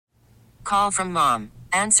Call from mom.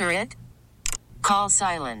 Answer it. Call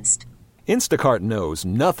silenced. Instacart knows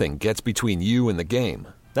nothing gets between you and the game.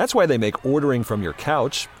 That's why they make ordering from your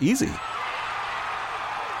couch easy.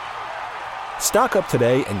 Stock up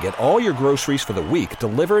today and get all your groceries for the week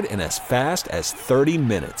delivered in as fast as 30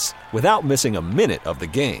 minutes without missing a minute of the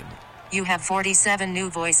game. You have 47 new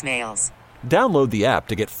voicemails. Download the app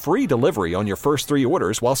to get free delivery on your first 3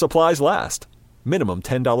 orders while supplies last. Minimum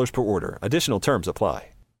 $10 per order. Additional terms apply.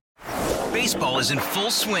 Baseball is in full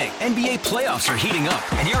swing. NBA playoffs are heating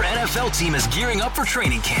up, and your NFL team is gearing up for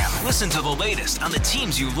training camp. Listen to the latest on the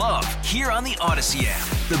teams you love here on the Odyssey app.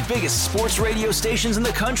 The biggest sports radio stations in the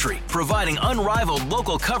country, providing unrivaled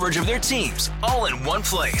local coverage of their teams, all in one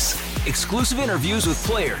place. Exclusive interviews with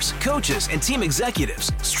players, coaches, and team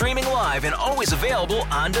executives, streaming live and always available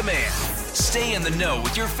on demand. Stay in the know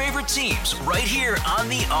with your favorite teams right here on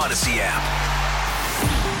the Odyssey app.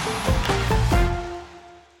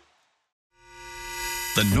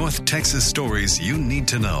 The North Texas stories you need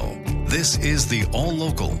to know. This is the All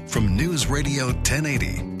Local from News Radio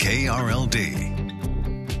 1080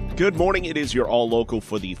 KRLD. Good morning. It is your All Local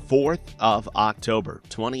for the 4th of October,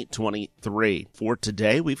 2023. For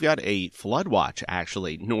today, we've got a flood watch,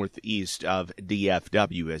 actually, northeast of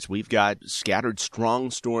DFW, as we've got scattered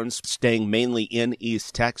strong storms staying mainly in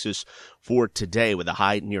East Texas for today with a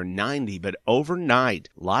high near 90. But overnight,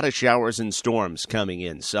 a lot of showers and storms coming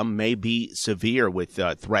in. Some may be severe with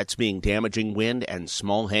threats being damaging wind and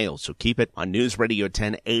small hail. So keep it on News Radio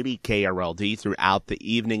 1080 KRLD throughout the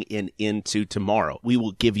evening and into tomorrow. We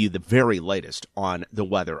will give you the very latest on the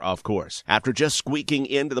weather, of course. After just squeaking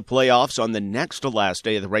into the playoffs on the next to last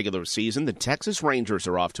day of the regular season, the Texas Rangers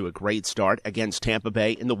are off to a great start against Tampa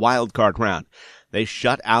Bay in the wild card round. They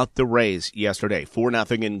shut out the Rays yesterday,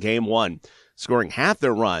 4-0 in Game 1, scoring half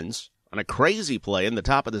their runs on a crazy play in the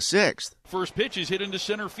top of the 6th. First pitch is hit into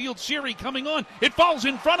center field. Siri coming on. It falls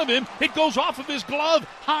in front of him. It goes off of his glove,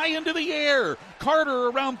 high into the air. Carter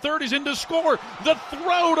around third is in to score. The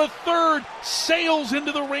throw to third sails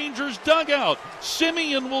into the Rangers' dugout.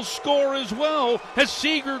 Simeon will score as well as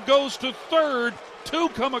Seager goes to third. 2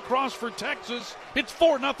 come across for Texas. It's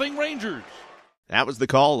 4-0 Rangers. That was the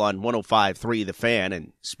call on 105.3 The Fan,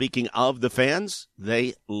 and speaking of the fans,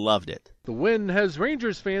 they loved it. The win has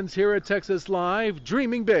Rangers fans here at Texas Live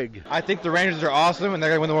dreaming big. I think the Rangers are awesome, and they're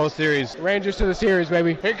going to win the World Series. Rangers to the series,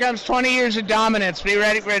 baby. Here comes 20 years of dominance. Be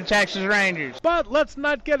ready for the Texas Rangers. But let's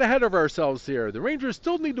not get ahead of ourselves here. The Rangers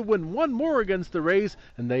still need to win one more against the Rays,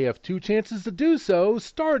 and they have 2 chances to do so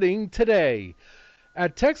starting today.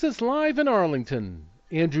 At Texas Live in Arlington,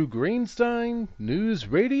 Andrew Greenstein, News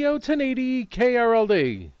Radio 1080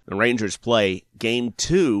 KRLD. The Rangers play Game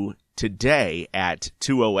 2 today at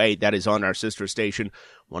 2:08. That is on our sister station,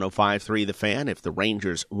 105.3 The Fan. If the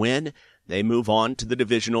Rangers win, they move on to the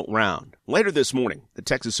divisional round. Later this morning, the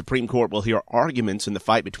Texas Supreme Court will hear arguments in the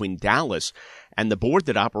fight between Dallas and the board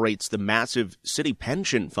that operates the massive city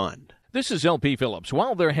pension fund. This is LP Phillips.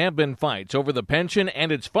 While there have been fights over the pension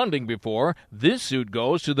and its funding before, this suit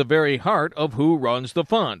goes to the very heart of who runs the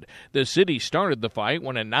fund. The city started the fight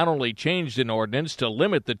when it not only changed an ordinance to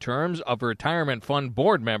limit the terms of retirement fund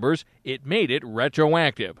board members, it made it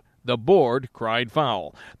retroactive. The board cried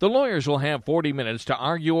foul. The lawyers will have 40 minutes to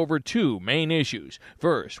argue over 2 main issues.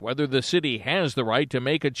 First, whether the city has the right to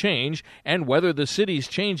make a change, and whether the city's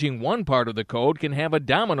changing one part of the code can have a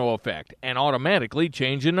domino effect and automatically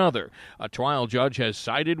change another. A trial judge has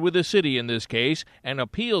sided with the city in this case. An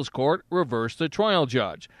appeals court reversed the trial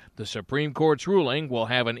judge. The Supreme Court's ruling will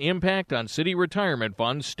have an impact on city retirement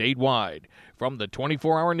funds statewide. From the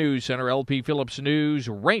 24-hour news center, LP Phillips News,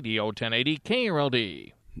 Radio 1080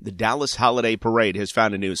 KRLD. The Dallas Holiday Parade has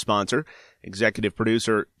found a new sponsor. Executive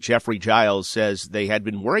producer Jeffrey Giles says they had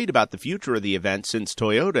been worried about the future of the event since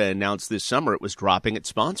Toyota announced this summer it was dropping its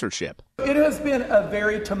sponsorship. It has been a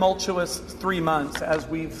very tumultuous 3 months as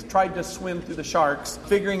we've tried to swim through the sharks,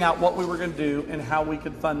 figuring out what we were going to do and how we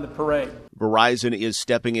could fund the parade. Verizon is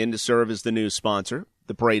stepping in to serve as the new sponsor.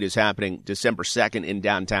 The parade is happening December 2nd in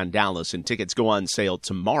downtown Dallas, and tickets go on sale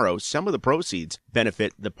tomorrow. Some of the proceeds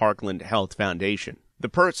benefit the Parkland Health Foundation. The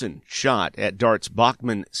person shot at Dart's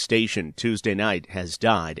Bachman station Tuesday night has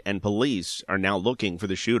died, and police are now looking for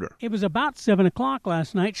the shooter. It was about 7 o'clock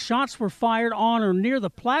last night. Shots were fired on or near the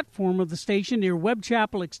platform of the station near Webb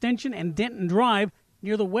Chapel Extension and Denton Drive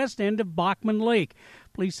near the west end of Bachman Lake.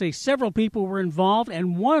 Police say several people were involved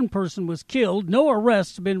and 1 person was killed. No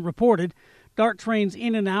arrests have been reported. Dart trains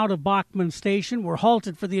in and out of Bachman Station were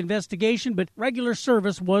halted for the investigation, but regular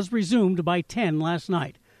service was resumed by 10 last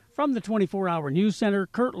night. From the 24-hour news center,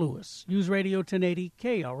 Kurt Lewis, News Radio 1080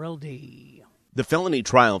 KRLD. The felony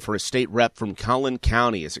trial for a state rep from Collin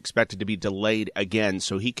County is expected to be delayed again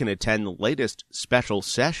so he can attend the latest special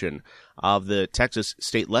session of the Texas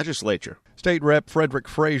State Legislature. State Rep Frederick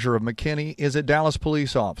Frazier of McKinney is a Dallas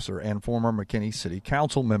police officer and former McKinney City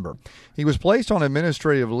Council member. He was placed on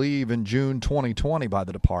administrative leave in June 2020 by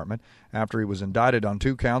the department after he was indicted on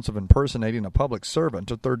 2 counts of impersonating a public servant,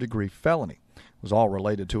 a third-degree felony. It was all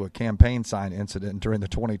related to a campaign sign incident during the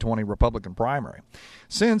 2020 Republican primary.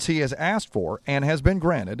 Since he has asked for and has been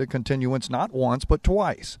granted a continuance not once but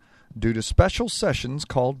twice due to special sessions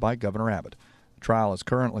called by Governor Abbott. The trial is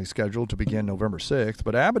currently scheduled to begin November 6th,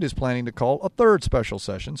 but Abbott is planning to call a third special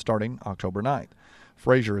session starting October 9th.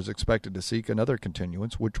 Frazier is expected to seek another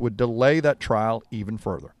continuance, which would delay that trial even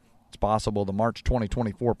further. It's possible the March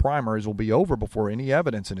 2024 primaries will be over before any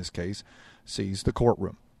evidence in his case sees the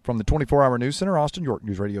courtroom. From the 24-Hour News Center, Austin, York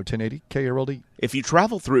News Radio 1080 KRLD. If you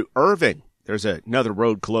travel through Irving, there's another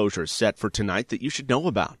road closure set for tonight that you should know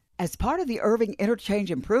about. As part of the Irving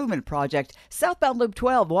Interchange Improvement Project, southbound Loop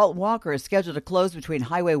 12 Walton Walker is scheduled to close between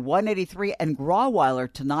Highway 183 and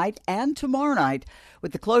Grawweiler tonight and tomorrow night,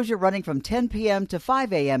 with the closure running from 10 p.m. to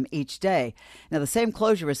 5 a.m. each day. Now, the same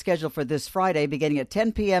closure is scheduled for this Friday, beginning at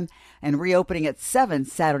 10 p.m. and reopening at 7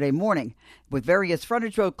 Saturday morning. With various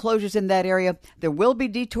frontage road closures in that area, there will be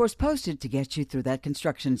detours posted to get you through that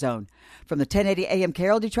construction zone. From the 1080 AM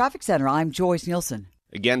KRLD Traffic Center, I'm Joyce Nielsen.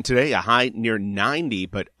 Again today, a high near 90,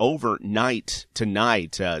 but overnight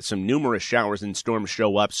tonight, some numerous showers and storms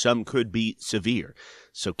show up. Some could be severe.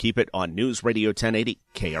 So keep it on News Radio 1080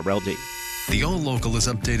 KRLD. The All Local is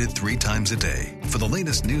updated 3 times a day. For the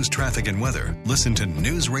latest news, traffic, and weather, listen to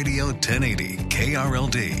News Radio 1080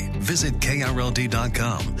 KRLD. Visit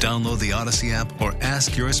KRLD.com, download the Odyssey app, or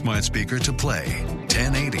ask your smart speaker to play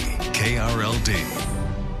 1080 KRLD.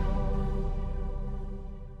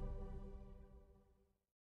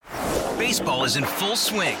 Baseball is in full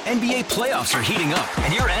swing. NBA playoffs are heating up,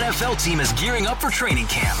 and your NFL team is gearing up for training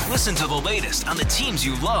camp. Listen to the latest on the teams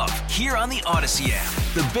you love here on the Odyssey app.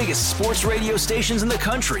 The biggest sports radio stations in the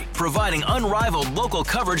country, providing unrivaled local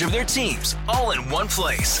coverage of their teams, all in one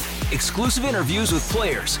place. Exclusive interviews with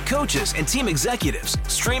players, coaches, and team executives,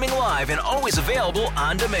 streaming live and always available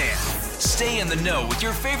on demand. Stay in the know with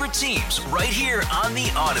your favorite teams right here on the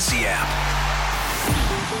Odyssey app.